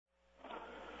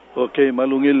Okay,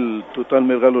 malungil total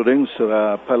mergaloreng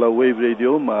sa Pala Wave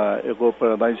Radio ma Eco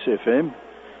Paradise FM.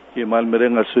 Ki mal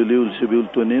mereng asuliul sibil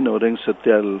tunin oreng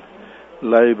setial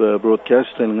live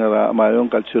broadcast ngara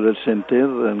Mayong Cultural Center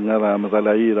ngara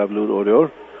magalai rablur orior.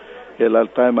 El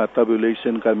all time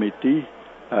tabulation committee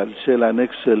al sel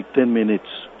next 10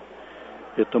 minutes.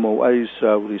 Ito mo ay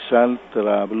sa result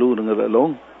rablur ngara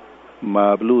long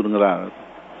ma blur ngara.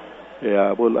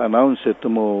 Ya bol announce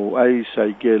ito mo ay sa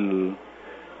igel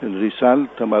el result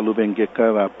tamalu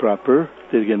bengkara proper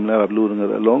tirgen na blur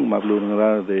ngara long ma blur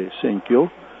ngara de senkyo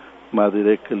ma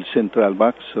direct el central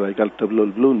box regal tablo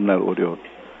blur na oriol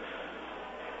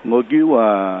ngogi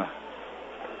wa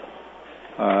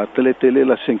tele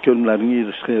la senkyo na ngir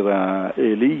skira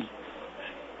eli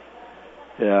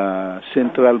ya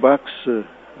central box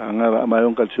angara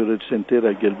Mayong Cultural Center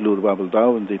gel blur babel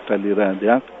daw de talira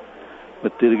diak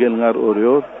tirgen ngar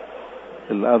oriol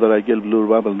el adara gel blur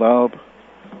babel daw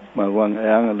mawang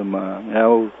ayang alma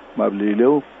ngaw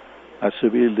mabliliw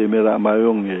asabil de mera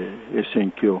Mayong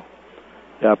esenkyo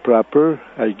ya proper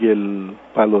agel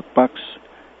palot pax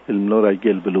el nor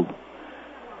agel blue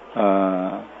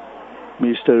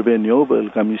Mr. Benyob el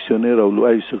comisionero lu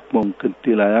ay sukmong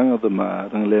kentilayang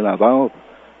adama ranglela bao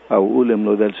au ulem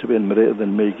lo del seben mere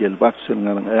del megel bax el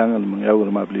ngarang ayang alma ngaw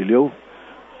mabliliw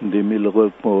de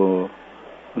milgol po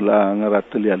la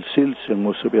ngaratli al sil sen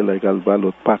mo sabel agal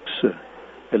balot pax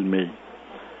el mei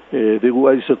digu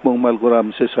ay sakmong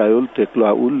malgoram se sayol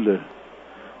teklaul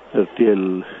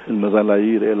tiel el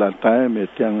medalair el altaim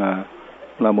etianga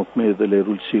lamok me de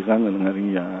lerul sigang el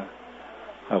ngaringa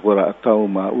agora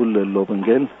atau ma ul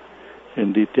lobengel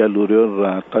endi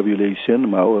tialurior tabulation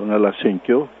ma or ngala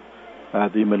senkyo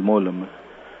adim el molem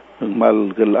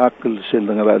mal gel akl sel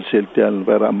ngala sel tial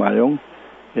bara Mayong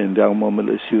endi ang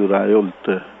momel siurayolt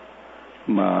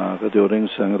ma kadoreng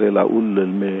sangre la ullel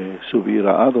me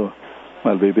subira ado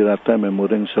mal bebira tame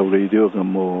moreng sa radio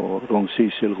como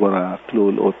rongsi sel gora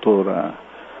klul otora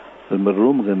el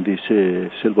merum gandi se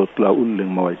selbot la ulleng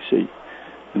mawaisi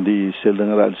di sel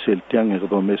dengar sel tiang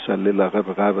ko mesa le la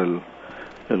gargal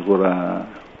el gora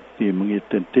di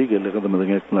mengitentig le kada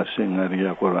madengek naseng ari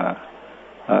gora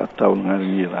taul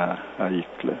ngarira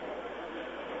aikle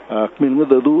akmil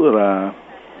ngadu ra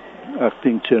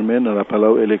acting chairman of the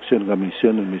Palau Election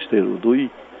Commission, Mr. Udui,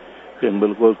 yang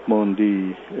belgolkmon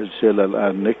di el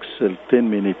al next 10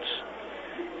 minutes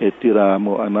etira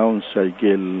mo announce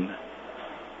agel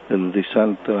el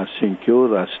result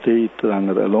secure state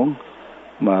rangalong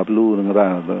ma blue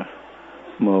ngrada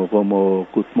mo como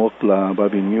kutmokla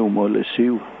babinyu mo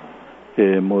lesiu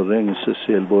mo reng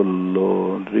sel bol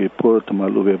report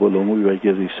malube bolongu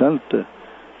agel result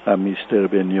a Mr.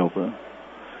 Benyoba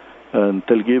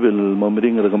telgib el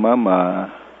momring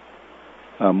ragmama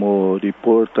amo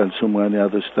report al sumani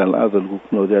adas tal adal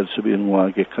gukno del subin wa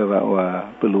ke kara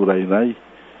wa pelurai rai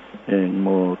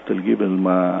mo telgib el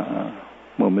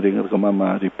momring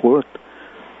ragmama report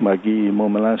magi mo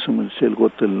malasum sel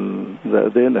gotel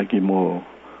del lagi mo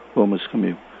mas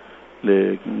kami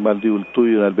le maldi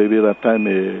ultui al bebira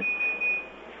time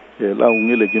la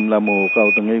ungile gimla mo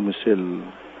kautangay mesel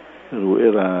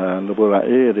era labora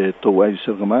to wai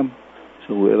sergamam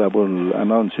so era bol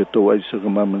announce to wai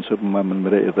sergamam sergamam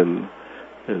mere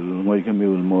el ngoy kami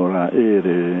ul mora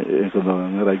ko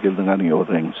ngara gel ngani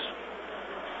orange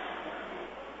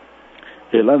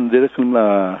elan direct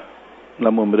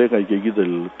la momrega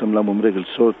gigidel tam la momrega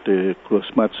sorte cross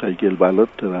match gel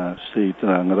balot la state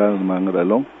ngara mangara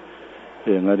long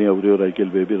ngani abriora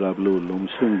gel bebi rablu lum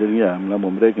singria la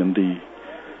momrega ndi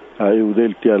ayu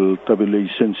del tial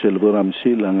tabulation sel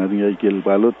boramsil angari gel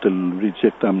balot el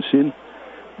reject amsil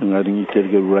angari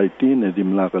tergel writing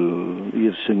edim lakal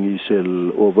irsengi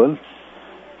sel oval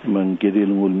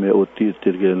mangedil ngul me otir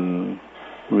tergel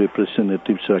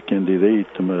representative sa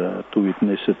candidate ma to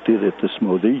witness tire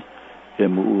tesmodi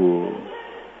emu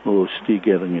o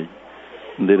stiger ngi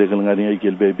nderegal ngari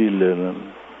gel bebil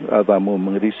adamo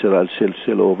mangrisal al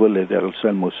sel oval el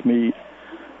sel mosmi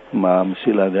ma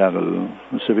msila dagal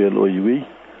sebel oiwi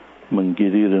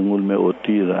mangiri ngul me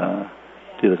otira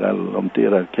tirgal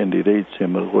omtira candidate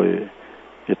semergoe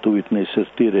etu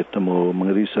witnesses tire tamo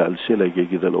mangrisa al sela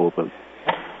gidal opal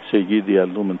segidi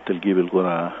al lumen telgibel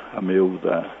gora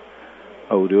ameuda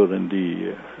aurior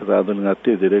ndi radal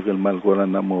ngate diregal mal gora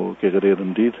namo kegrer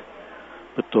ndir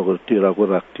betogor tira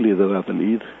gora klida radal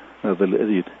id radal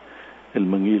erid el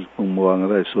mangil mo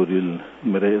angra soril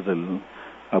meredal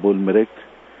abul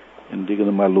merek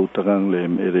indigan malu tagang le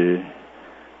mere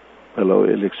Palau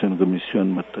Election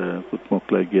Commission mata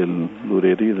kutmokla gel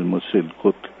lureri dan mosil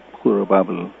kut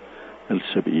kurababel el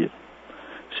sabir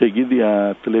segidi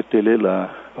a tele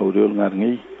la aureol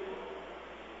ngarngi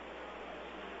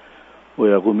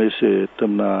ya gumese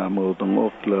tamna mo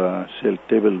dongok la sel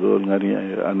table gol ngari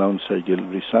announce agil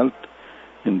result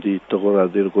indi togora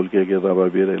dir gol ke daba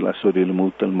bire la soril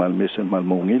mutal mal mesen mal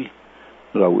mongil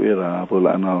raw era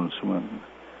bola announcement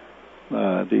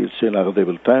di sel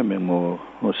agdebel time mo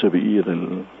sabiir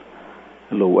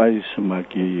lo ais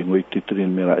maki ngoi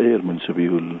titrin mera men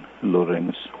sabiul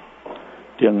Lawrence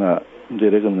tianga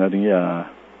direkan ngari ya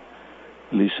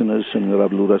listeners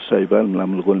ngrab lura saibal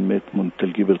mlam gol met mun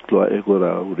telgibel klo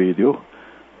egora radio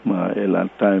ma el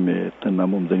time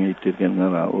tanamum dengi tirgen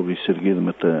ngara obi sergid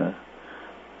mata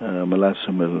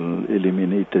malasam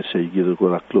eliminate segid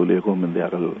gora klo lego men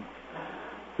diagal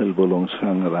el bolong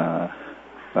sangra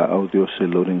audio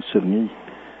selorin serni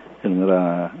el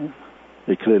ngara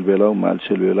ekrel belau mal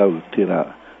selbelau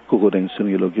tira kugodeng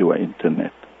serni logi wa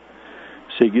internet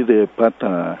segide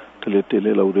pata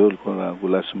teletele laureol gora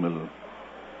gulasmel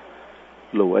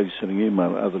lo ay seringi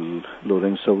mar adal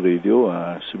Lawrence radio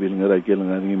sibil ngara gel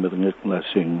ngani medngek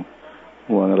lasing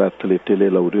wangara tele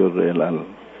laurio relal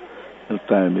el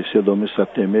time se do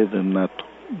mesateme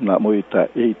na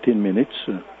moita 18 minutes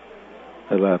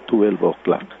era 12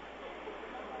 o'clock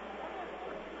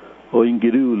o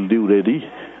ingiriu liuredi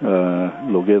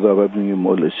lo geda babni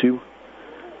molesiu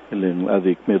elen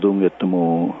adik medunget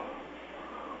mo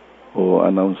o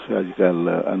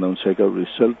announce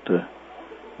result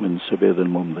من سبيل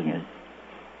الممضي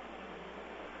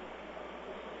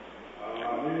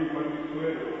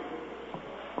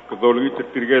كذولي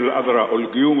ترجال أدرى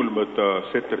الجيوم المت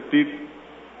سترتيد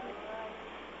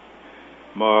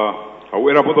ما هو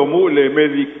إرا بدمو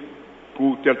لماذا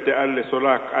كو تلتقل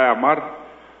سلاك أعمار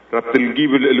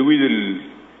رتلجيب الويد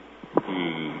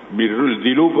الميرول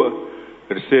ديلوب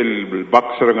رسال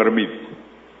الباكسر غرميد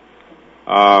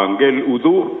انجل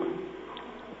أذو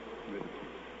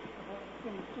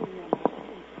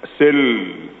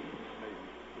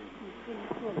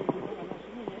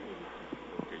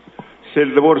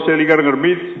sel debor sel igar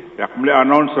ngermit yak mle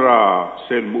announce ra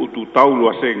sel mutu taul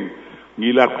waseng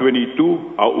ngila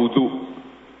 22 au udu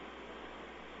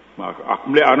mak ak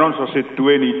mle announce se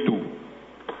 22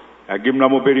 agim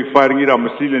namo verify ngira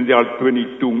mesilen dia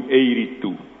 22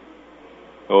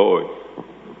 82 oi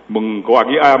meng ko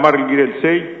agi amar ngirel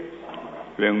sei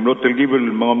leng notel gibel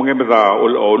mga mengeda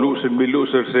olu sen milu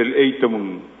sel 8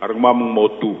 meng arang mamung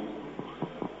motu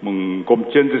meng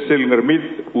komchen sel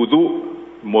ngermit udu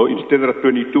mo instead of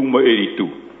 22 mo 82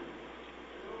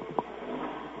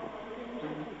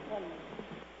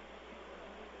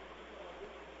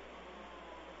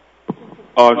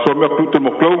 so me tutu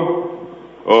mo klo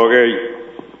okay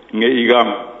nge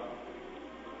igam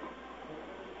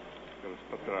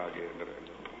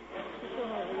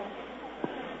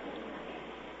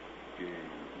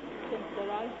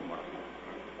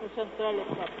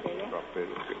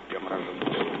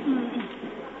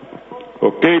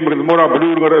okay mora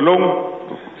blur ngarelong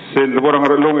sel bora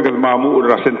ngarelong ke mamu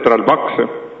ra central box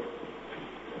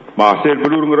ma sel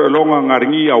blur ngarelong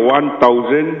ngarngi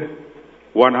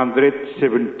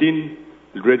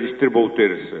 1117 registered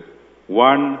voters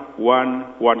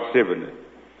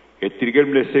 1117 etirgel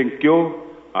mlesenkyo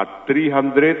at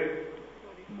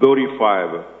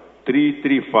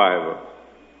 335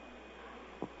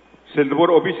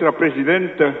 Seldor office ra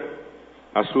president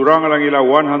asurang lang ila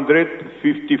 154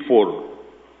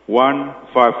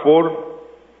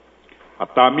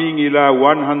 ataming ila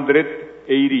 180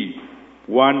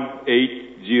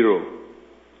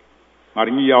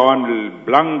 ngarngi yawan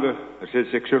blang se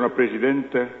section ra president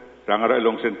rangara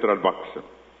along central box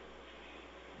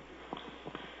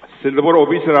Seldor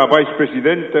office ra vice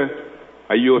president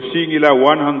ayo sing ila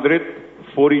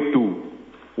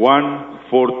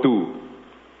 142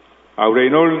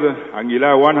 Reynold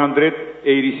angila 187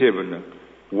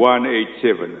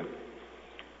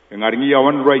 ngarngi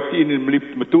awan right in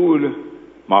mlip metul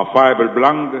ma fiber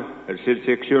blank sel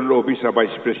section office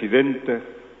vice president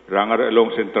rangar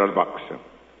along central box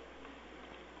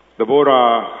the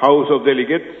bora house of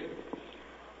delegates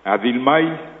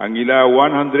adilmai angila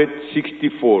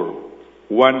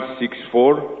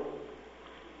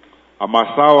 164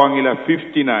 amasaw angila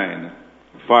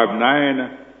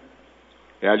 59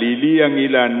 Alili ang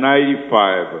ila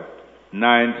 95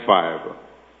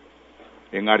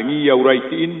 Engarngi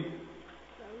yauraitin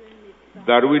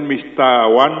Darwin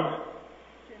Mistawan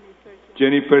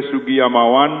Jennifer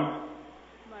Sugiyamawan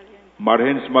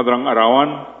Marhens Madrang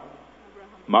Arawan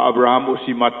Ma Abraham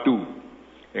Usimatu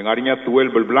Engarnya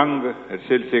 12 belblang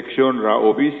sel section ra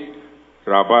office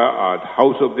raba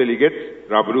House of Delegates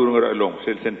rablu along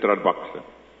sel central box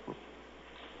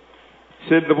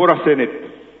sel Deborah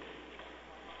Senate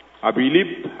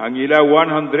Abilip ang ila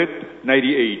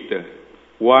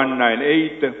 198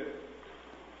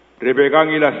 198. Rebecca ang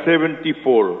ila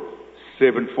 74,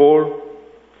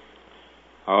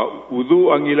 74.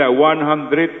 Udu ang ila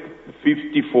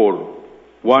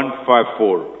 154,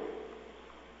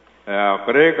 154.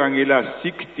 Correct ang ila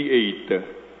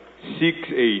 68,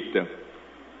 68.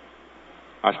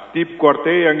 Steve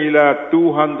Corte ang ila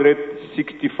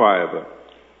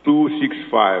 265,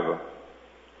 265.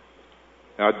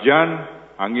 Jan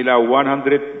ang ila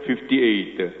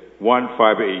 158,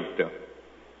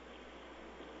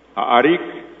 158. Arik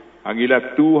ang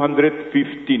ila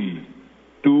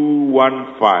 215,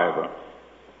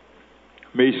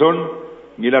 215. Mason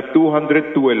ang ila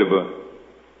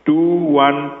 212,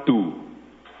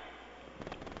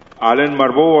 212. Allen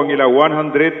Marbo ang ila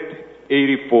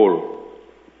 184,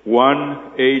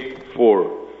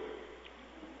 184.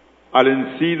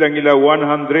 Allen Seed ang ila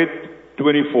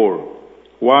 124,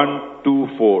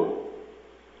 124.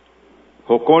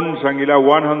 Hokon sang ila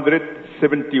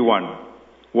 171,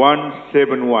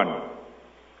 171.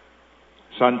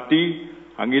 Santi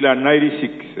ang ila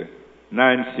 96,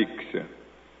 96.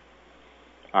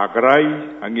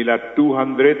 Agray ang ila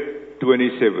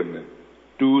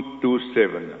 227,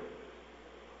 227.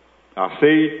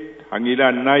 Asay ang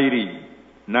ila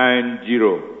 90,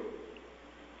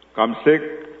 90. Kamsek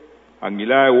ang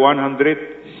ila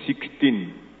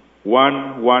 116,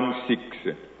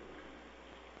 116.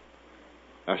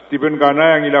 Stephen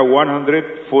Kanay ang ila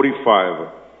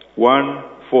 145,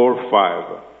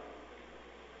 145.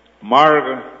 Mark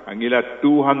ang ila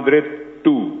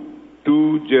 202,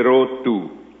 202.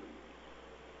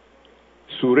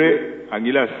 Sure ang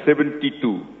ila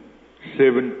 72,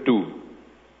 72.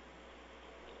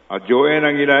 Joen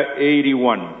ang ila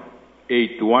 81,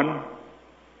 81.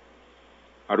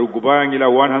 Aruguba ang ila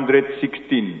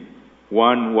 116,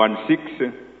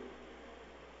 116.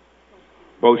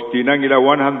 Faustina ang ila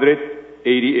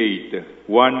 188,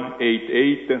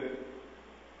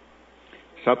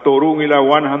 188. Satorung ila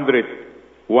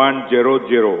 100,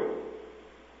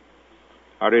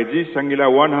 100. Regis ang ila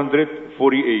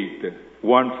 148,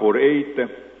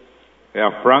 148.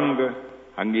 Frank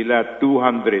ang ila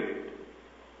 200.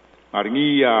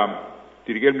 Arngi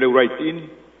tirigel le right in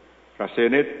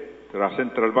Rasenet,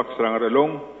 Central Box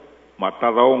rangarelong,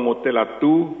 Matadaong Hotel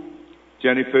atu,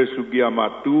 Jennifer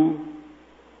Sugiyama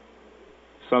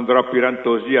 2, Sandra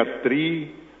Pirantozia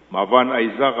 3, Mavan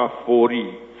Aizaga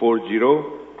 40,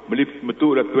 Melip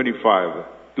Matura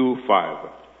 25,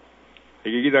 25.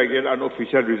 Higigida gel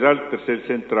unofficial result tersel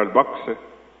Central Box,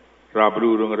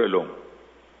 Rablu rangarelong.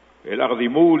 El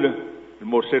Ardimul, el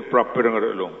Morsel proper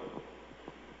rangarelong.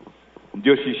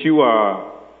 Dios isiwa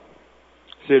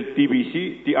sel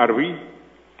TBC, TRV,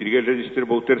 Tirigel register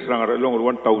voters rangarelong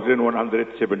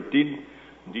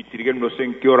 1,117, di tirigel no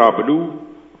senkyo Rablu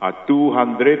a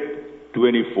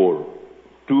 224,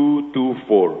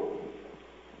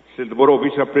 224. Sel Boro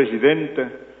Vice President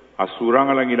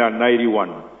asurang lang ila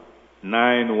 91,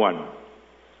 91.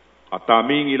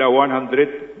 Ataming ila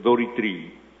 133,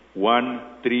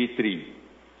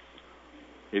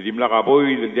 133. Edimla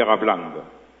kaboy del dia kablanga.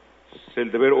 Sel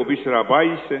deber Obis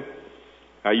Rabais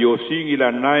ayosing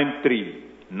ila 93,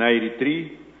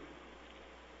 93.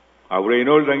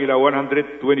 Aurenold ang ila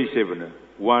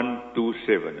 127,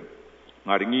 127.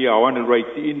 Ngaringi awan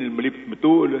right in melip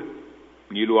metul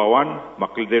ngilu awan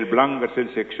Macledel Blanc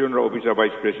sel section ra Office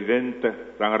Vice President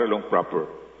rangarelong proper.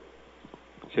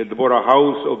 Sel Debora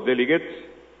House of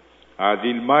Delegates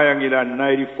Dilmay ang ila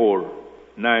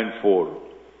 94,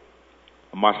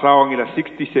 94. Masaw ang ila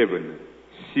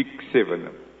 67,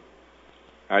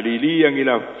 67. Alili ang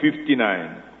ila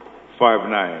 59,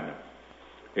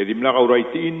 59. Edimla ka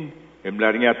uraitin,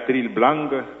 emlarnya Tril Blanc,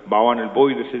 bawan el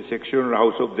boy de sel section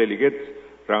House of Delegates,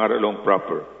 rangarelong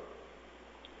proper.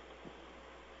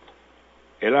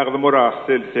 Elag demora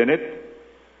sel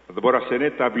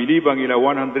Senate, abilib ang ila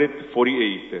 148,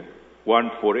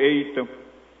 148.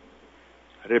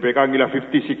 Rebecca ang ila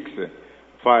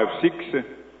 56,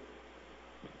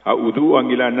 56. Udu ang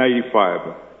ila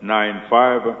 95,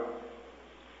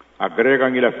 95. Agrega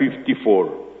ang ila 54,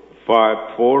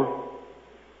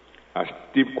 54.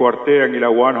 Steve Corte ang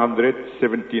ila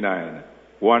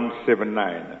 179,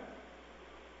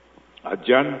 179.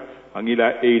 Jan ang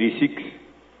ila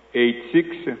 86,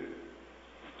 86.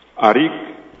 Arik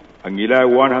ang ila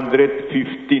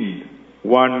 115,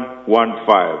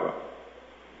 115.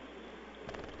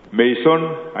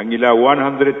 Mason ang ila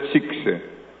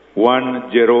 106,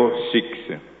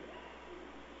 106.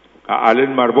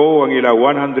 Allen Marbo ang ila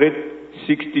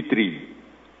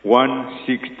 163,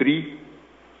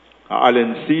 163.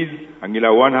 Allen Seed ang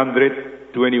ila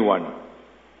 121.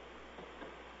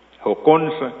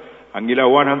 Hokons ang ila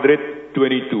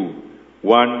 122,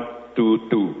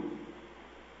 122.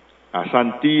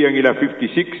 Santi ang ila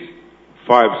 56,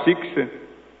 56.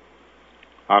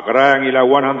 Akra ang ila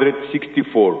 164,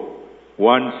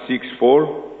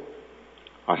 164.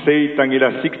 Aseit ang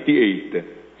ila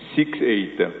 68,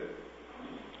 68.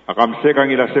 Akamsek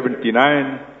ang ila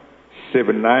 79,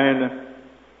 79.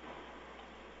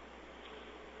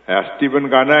 Stephen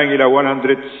Gana ang ila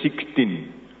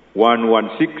 116,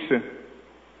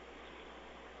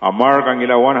 116. Amar ang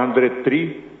ila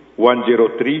 103,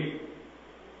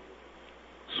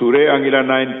 103. Sure ang ila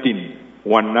 19,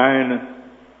 19.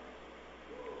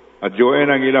 At Joen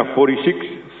ang ila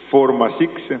 46,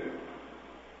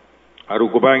 46.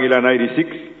 Arukuba ang ila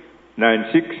 96,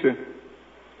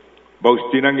 96.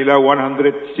 Baustin ang ila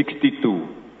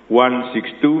 162,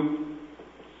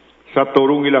 162.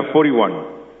 Satorung ila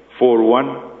 41,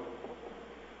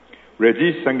 41.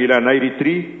 Regis ang ila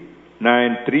 93,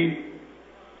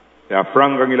 93.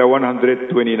 Frank ang ila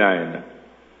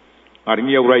 129.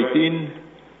 Arngia Uraitin,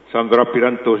 Sandra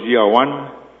Pirantozia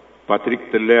 1,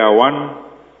 Patrick Telea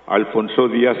 1, Alfonso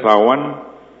Diaz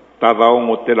 1, Tadaong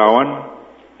Otela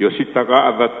 1,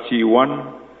 Yositaka Adatsi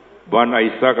 1, Van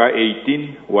Aisaka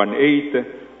 18,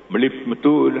 18, Melip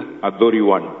Metul Adori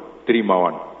 1, Trima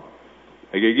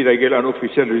 1. Agigit agil an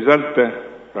official result,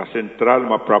 ra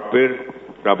central ma proper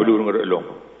ra belurung relong.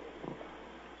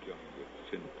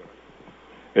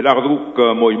 El agduk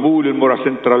moimul el mora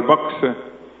central box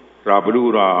ra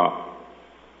belura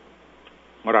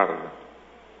marar.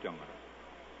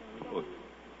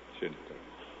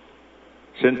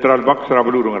 Central box ra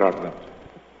belurung rarda.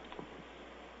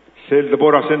 Sel de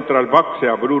bora central box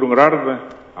ra belurung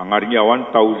rarda angarnya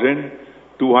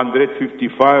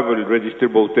 1255 el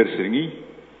register voters ringi.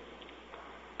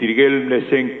 Tirgel ne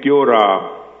senkiora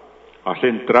a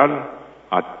central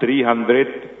a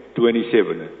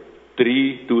 327,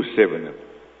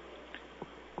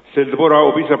 327. Seldebora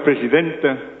o vice-presidente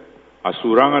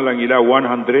asuranga lang ila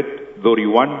 100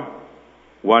 doriwan,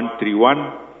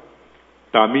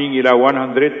 131, taming ila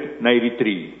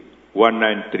 193,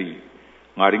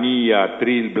 193. Ngaringi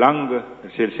tril blanc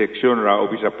sel seksyon ra o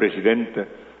vice-presidente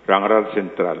rangrad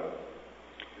central.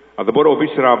 Adabora o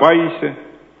vice-rabais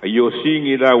ayosing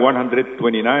ila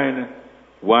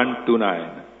 129,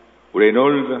 129.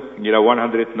 Reynold ila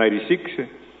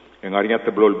 196, en arinya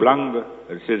tablol blanc,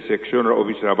 el sel seksyon ra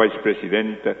office ra vice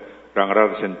president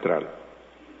rangrad central.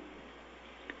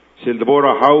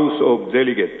 Seldebora House of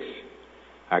Delegates,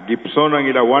 a Gibson ang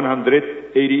ila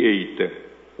 188,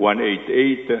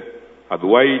 188, a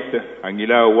Dwight ang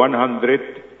ila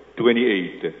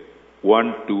 128,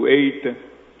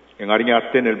 128, en arinya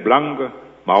Tenel Blanc,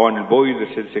 Mawan el Boy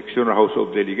de sel seksyon ra House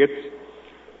of Delegates,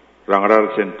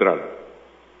 rangrad central.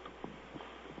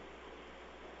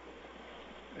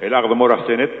 El Agdamora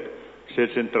Senate,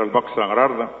 sel central box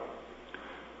rangrarda.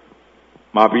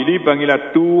 Mabilib ang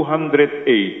ila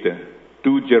 208,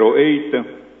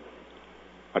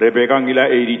 208. Rebecca ang ila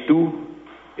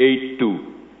 82,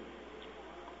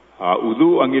 82.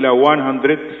 Udu ang ila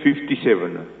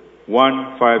 157,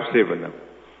 157.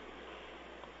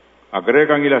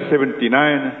 Agrega ang ila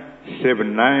 79,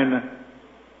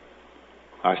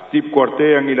 79. Steve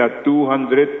Corte ang ila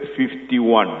 251.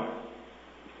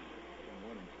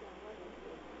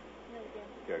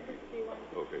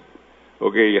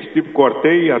 Okay, Steve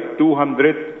Corte at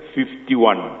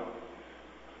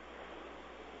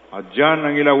 251. At Jan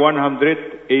ang ila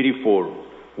 184,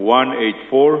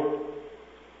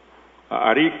 184.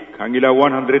 Arik ang ila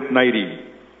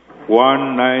 190,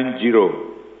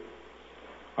 190.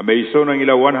 Mason ang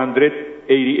ila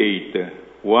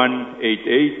 188,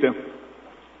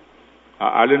 188.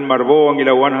 Allen Marbo ang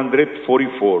ila 144,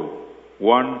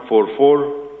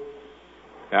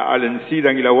 144. Allen Sid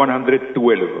ang ila 112,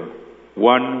 112.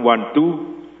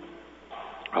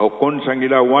 Hokon ang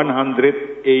ila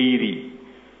 180,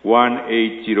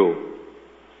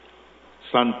 180.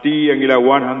 Santi ang ila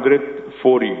 140,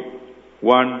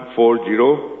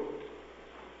 140.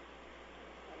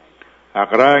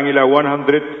 Akra ang ila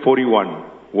 141,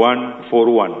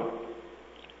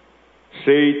 141.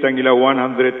 Seit ang ila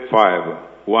 105,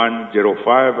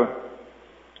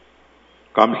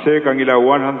 105. Kamsek ang ila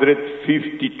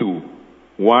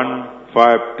 152,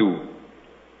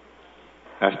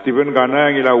 152. Stephen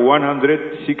Gana ang ila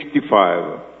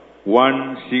 165,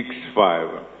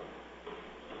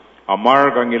 165.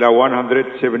 Amar ang ila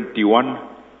 171,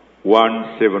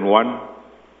 171.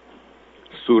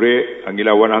 Sure ang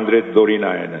ila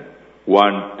 139,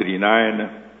 139.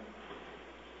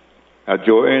 At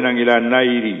Joen ang ila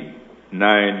 90,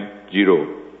 90.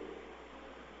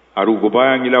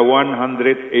 Aruguba ang ila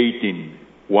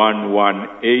 118,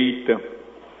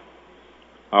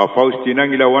 118. Faustina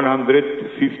ngila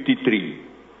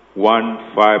 153,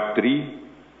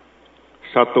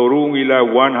 153. Satoru ngila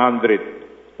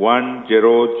 100,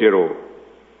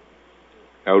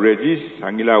 100. Regis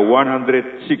angila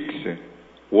 106,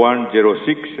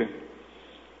 106.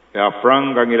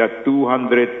 Frank angila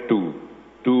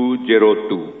 202,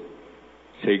 202.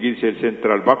 Seguirse el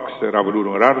Central Box,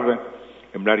 Rabulur Ngararda,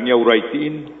 emlarnya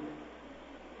uraitiin.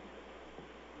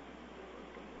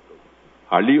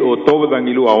 Ali otob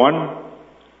dangilu awan,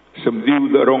 semdiu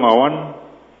darong awan,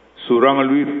 surang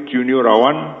Luif Junior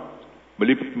awan,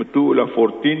 melipit metu la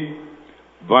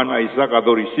 14, Van Isaac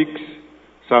Adori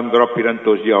 6, Sandra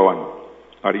Pirantosi awan.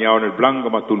 Arnya awan el blanc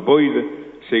matul boyd,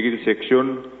 seguir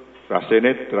sección,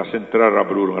 rasenet, rasentral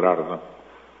Rabulur Ngararda.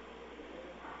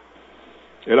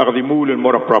 El Agdimul el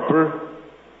Mora proper,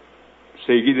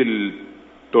 seguid el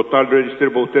total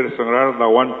registered voters sangrar da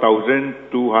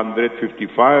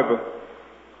 1,255,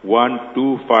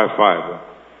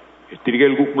 1,255.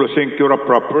 Estirigel guklo senkora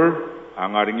proper,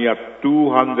 ang aringia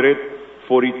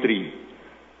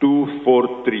 243,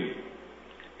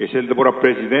 243. Es el Debora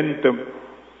Presidente,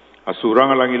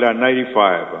 asurang lang ila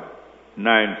 95,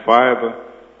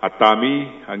 95,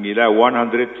 atami ang ila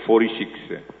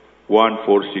 146,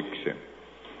 146.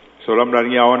 Solam la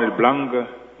awan el blanc,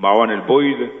 mawan el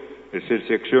boyd, es el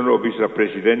sección obisra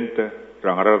presidente,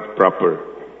 rangarad proper.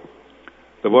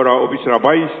 Debora obisra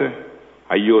bais,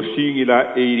 ayosin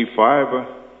ila 85,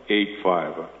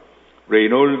 85.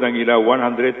 Reynold ang ila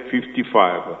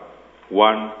 155,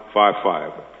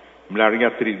 155.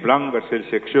 Mlaringa trid blanc, es el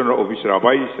sección obisra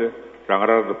bais,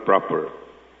 rangarad proper.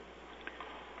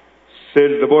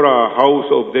 Sel Debora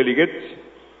House of Delegates,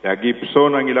 ya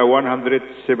Gibson ang ila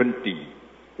 170.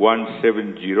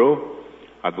 170,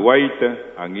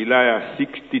 Adwaita, Angilaya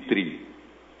 63,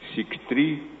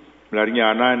 63,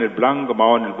 Mlarinha Anan el Blanc,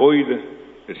 Mawan el Boyd,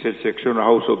 es el sección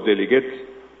House of Delegates,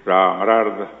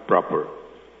 Rangrard proper.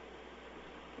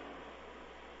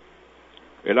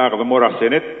 El Agdamora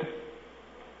Senate,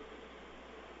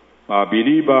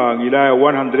 Biliba Angilaya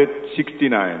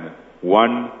 169,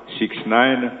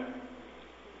 169,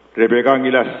 Rebecca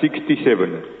Angila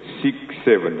 67,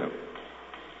 67.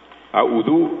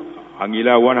 Udu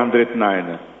angila 109,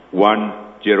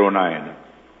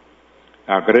 109.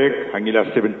 Greg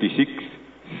angila 76,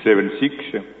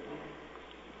 76.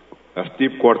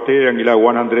 Steve Quartet angila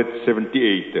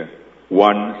 178,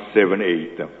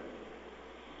 178.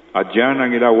 Jan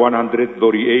angila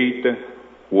 138,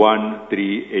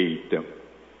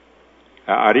 138.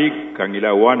 Arik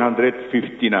angila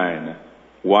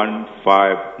 159,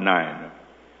 159.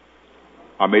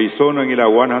 Mason angila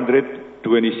 126,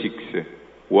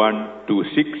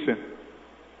 126.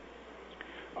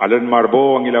 Alan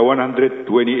Marbo angila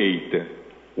 128,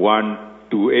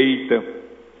 128.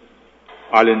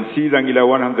 Alan Sid angila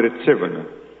 107,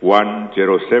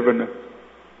 107.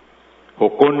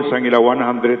 Hokon angila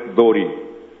 100 Dori,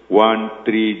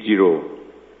 130.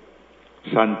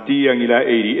 Santi angila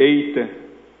 88,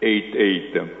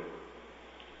 88.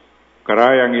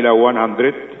 Karay angila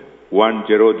 100,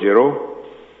 100.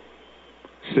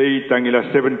 Seit angila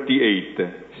 78,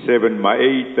 7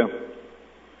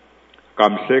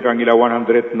 Kamsek angila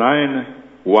 109,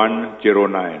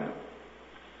 109.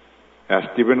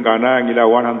 Stephen Gana angila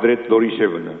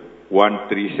 137,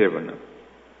 137.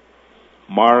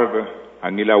 Marg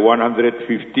angila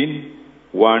 115,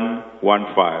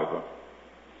 115.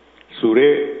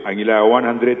 Sure angila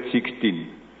 116,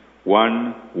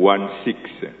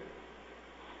 116.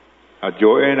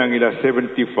 Joen angila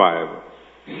 75,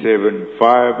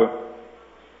 75.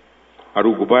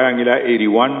 Arugubay angila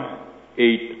 81,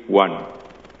 81.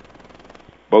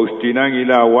 Baustina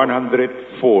angila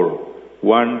 104,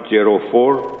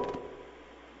 104.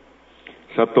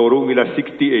 Satoru angila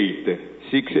 68,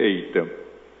 68.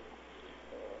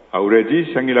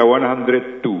 Auregis angila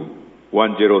 102,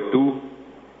 102.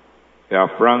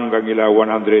 Frank angila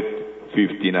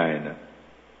 159.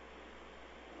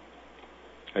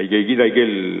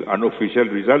 Aigel unofficial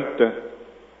result.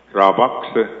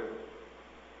 Rabax,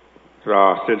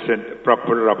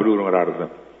 proper Rabulur Ngararda.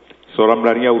 Solam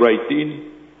Laria Uraitin,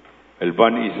 El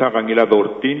Ban Isaac Angila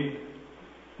Dortin,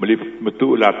 Melip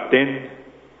Metu Laten,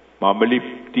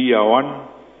 Mamelip Tiawan,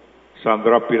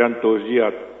 Sandra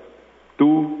Pirantozia 2,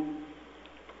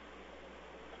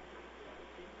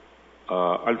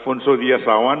 Alfonso Díaz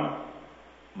Awan,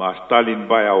 Ma Stalin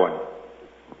Bayawan.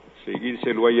 Seguir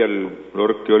Seluay al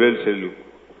Lortiolel Selu.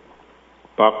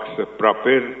 Pax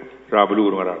proper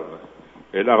Rabulur Ngararda.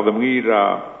 El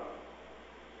Ardamira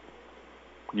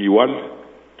Niwal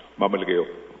Mamalgeo.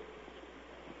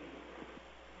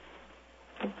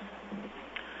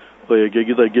 Oye,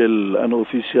 kita gel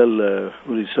official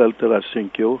result ra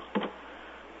senkyo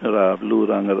ra blue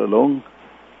rang long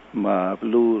ma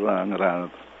blue rang ra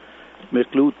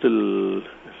meklut el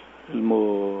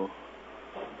mo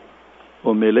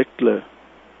o melekle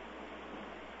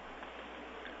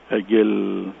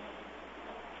gel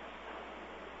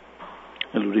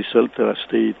el result ra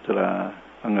state ra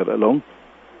angar long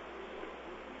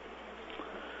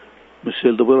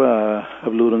Michel Debora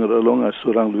blue rang long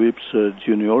asurang Luips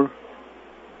Junior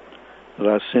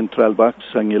ra central box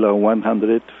angila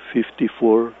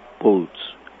 154 votes.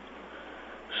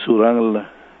 Surang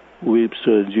Whips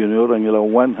Junior angila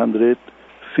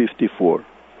 154.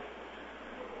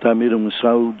 Tamir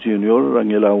Musau Junior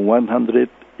angila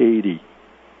 180.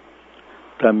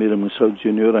 Tamir Musau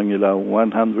Junior angila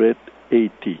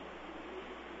 180.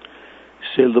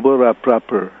 Seldebora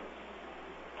proper.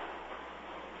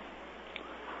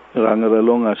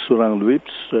 Rangaralong Surang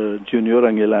Whips Junior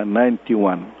angila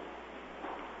 91.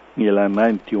 Ngila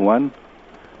 91,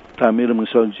 Tamir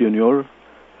Musal Junior,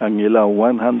 angila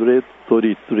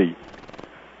 133,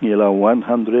 ngila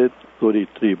 133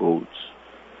 votes.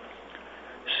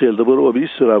 Seldebor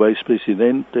Obis, Vice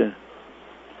Presidente,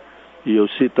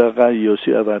 Yositaga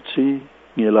Yosi Adatsi,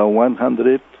 ngila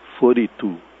 142,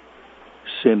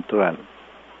 Central.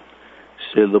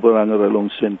 Seldebor Angaralong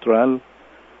Central,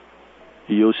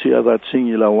 Yosi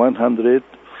Adatsi, ngila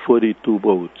 142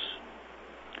 votes.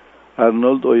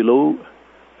 Arnold Oilo,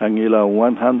 angila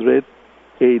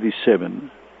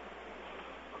 187.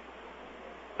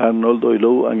 Arnold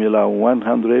Oilo, angila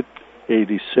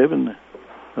 187,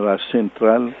 ra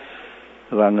central,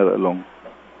 ranger along.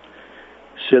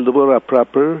 Seldebora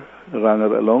proper,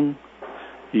 ranger along.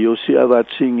 Yosi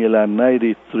Adatsi, angila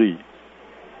 93.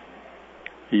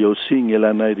 Yosi,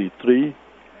 angila 93.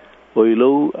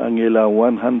 Oilo, angila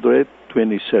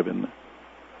 127.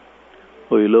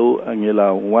 Oilo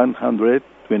angela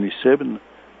 127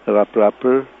 ra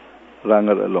proper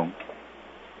ranger along.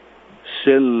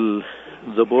 Sel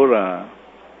Deborah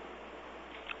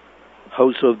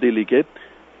House of Delegate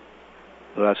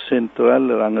ra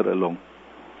central ranger along.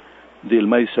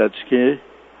 Dilmai Satske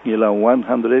ngila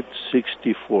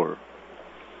 164.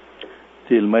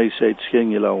 Dilmai Satske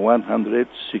ngila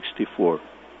 164.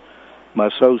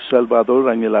 Masau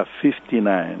Salvador angela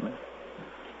 59.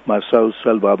 Masau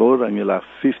Salvador angela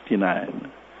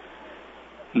 59.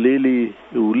 Lili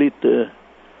Ulit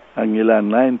angela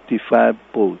 95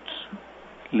 votes.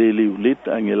 Lili Ulit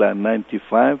angela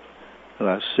 95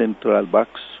 la central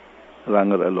box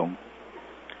ranger along.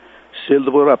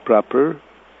 Seldebora proper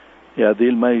ya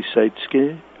Dilmai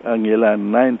Saitske angela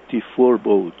 94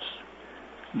 votes.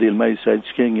 Dilmai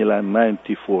Saitske angela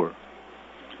 94.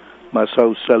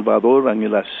 Masau Salvador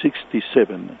angela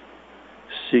 67.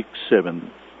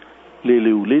 67.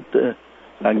 Lili Ulit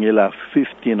angela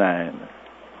 59.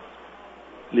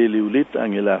 Lili Ulit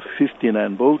angela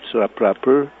 59 votes are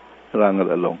proper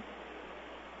ranger along.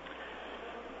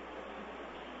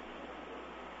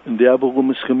 Ndi abo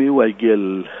gumiskami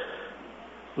waigel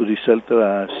result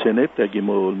ra Senate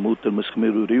agimo mutel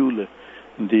miskami riule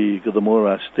ndi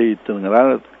gadamora state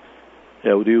ngarad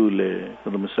ya riule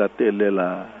kadamasate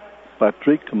lela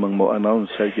Patrick mo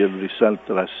announce agel result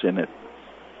ra Senate.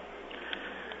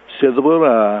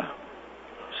 Seldebora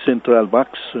central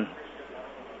box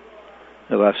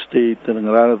ra state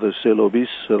ngarad selobis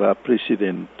ra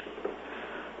president.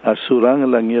 Asurang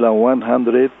langila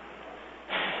 141.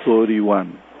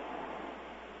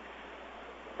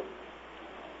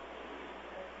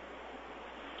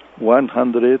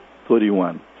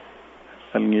 131.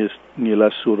 Al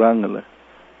ngila surang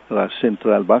la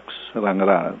central box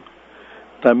rangrad.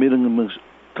 Tamir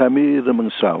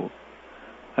Mengsaw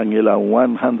angila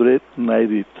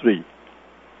 193.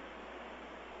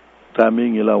 Tamir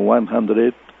ngila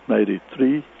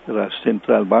 193 la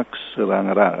central box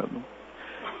rangrad.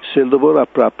 Seldebora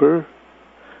proper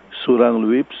surang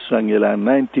Luips angila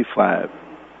 95.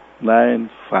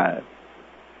 95.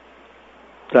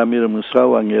 Tamir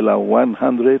Mengsaw angela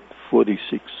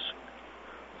 146.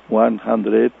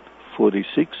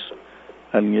 146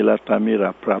 angela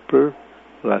Tamira proper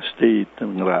la state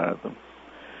ngrado.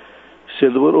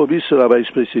 Seldebor Obis la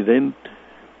Vice President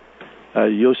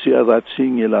Yosi Adatsi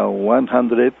angela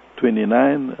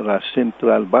 129 la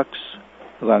central box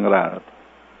rangrado.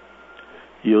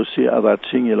 Yosi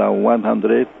Adatsi angela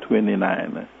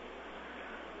 129.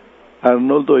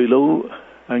 Arnold Oilo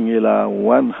angela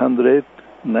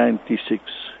 196.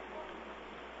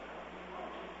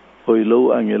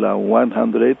 Oilo angela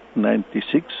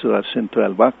 196 la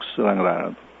central box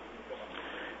rangrad.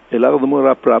 El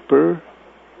Agdamora proper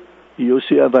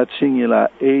Yosi Adatsi angela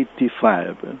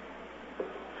 85.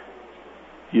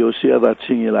 Yosia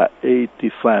dating ila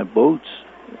 85 votes,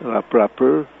 ra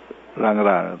proper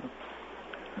rangrad.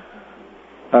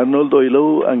 Arnoldo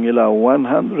Ilo ang ila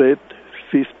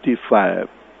 155.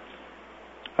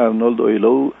 Arnoldo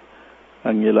Ilo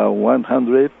ang ila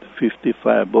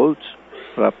 155 votes,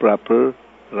 ra proper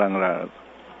rangrad.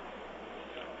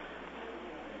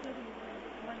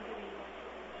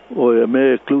 Oye,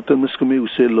 me cluten mas kami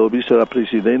usel lobby sa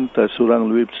presidenta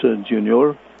Surang Luis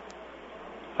Jr.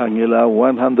 Ang ila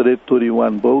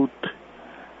 131 vote,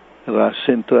 ra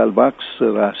Central Box,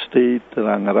 ra State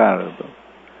rangrad.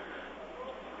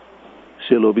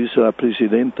 Se lobby sa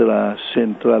presidenta la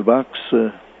Central Box,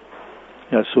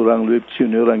 ya Surang Luis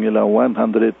Jr. ang ila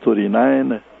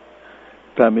 139,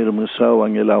 Tamir Musaw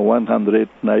ang ila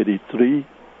 193,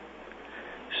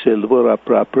 Silvera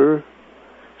Proper,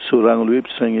 Surang Luis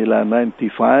ang ila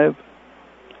 95,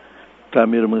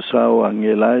 Tamir Musaw ang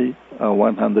ila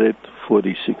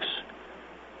 146.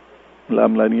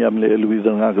 Lam niya amle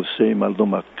elwidang agarsay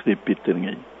maldomak kripiter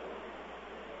ngay.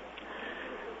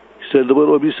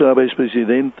 Silvera Obisa Vice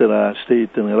President la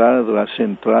State la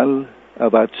Central,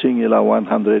 abatsing ila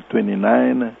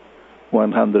 129,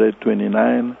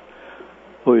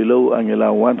 Oilo ang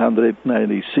ila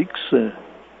 196,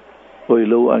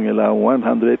 Oilo ang ila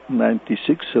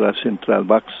 196 la Central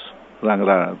Box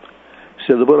rangrad.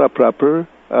 Silvera Proper,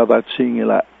 abatsing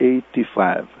ila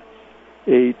 85.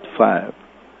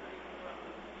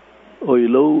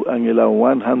 Oilo ang ila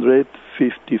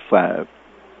 155.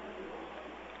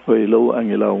 Oilo ang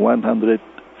ila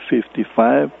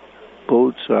 155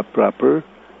 votes are proper,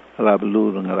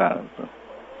 rablu rangrad.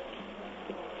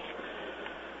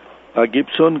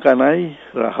 Gibson Kanay,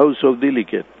 la House of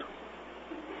Delegate.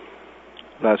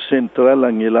 La Central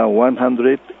ang ila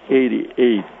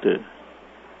 188.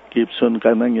 Gibson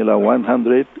Kanay ang ila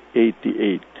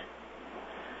 188.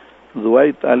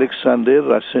 Dwight Alexander,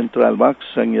 la Central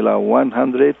Box ang ila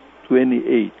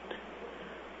 128.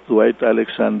 Dwight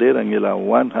Alexander ang ila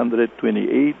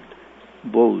 128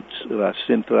 votes, la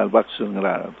Central Box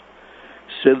rangrad.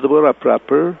 Silvera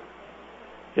Proper,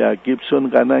 ya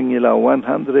Gibson Kanay ang ila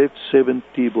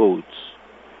 170 votes.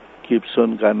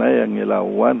 Gibson Kanay ang ila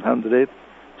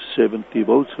 170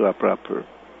 votes, la Proper.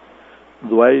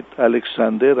 Dwight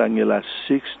Alexander ang ila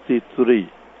 63.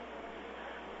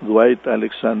 Dwight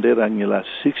Alexander ang ila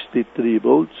 63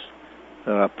 votes,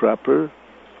 la Proper,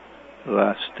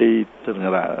 la State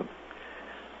rangrad.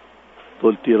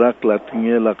 Toltirak la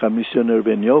tinge la Commissioner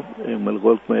Benyob, en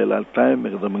malgolk may alaltay,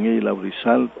 magdamangi la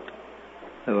result,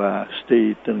 la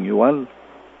State rangiwal,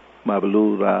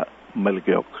 mablu ra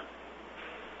malgeok.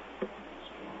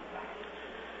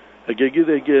 Agagid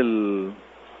agel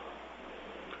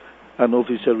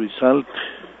unofficial result,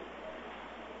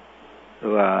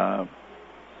 ra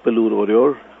pelur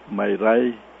orior, may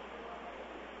ray,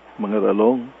 mga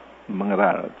dalong, mga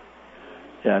rarad.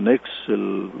 Ya next,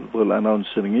 will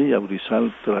announce ringi ang result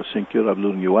tra senkyo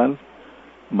rablur ngiwal,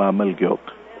 mamal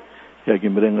gyok. Ya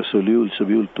gimrenga soliul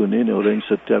sabiul tunin oreng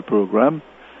sa tial program,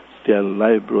 tial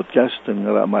live broadcast ng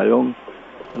mayong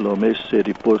lomes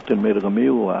reporten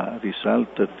mergamiu a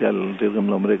result tial dirgam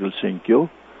lomregal senkyo,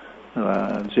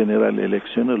 general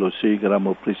election lo si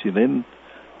gramo president,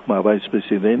 ma vice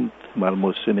president,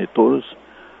 marmo senators,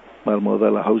 marmo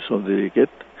da la House of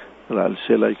Delegate, la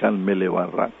alsela ikan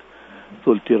melewarrat.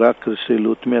 Toltirak se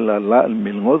lutme la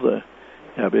milngoda,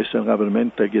 ya besan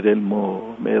government agirel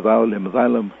mo medao le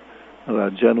medalam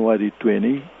la January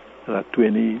 20, la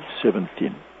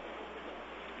 2017.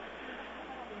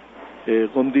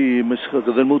 Kundi meska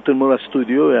kadalmutan mo la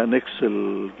studio, ya next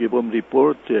el gibom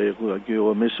report, ya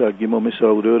gimo mesa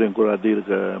aurior en kuradir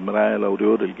ka maraya la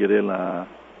aurior el girel a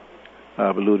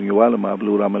blur ngiwal ma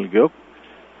blur amal gyok,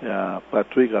 ya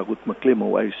Patrick agut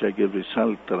maklemo ay sa gir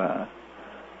result la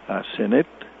Senate,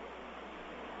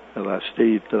 la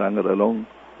State rangaralong,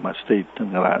 ma State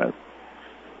ngarad.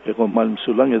 Kung malm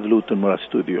sulang edlutan mo la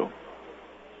studio.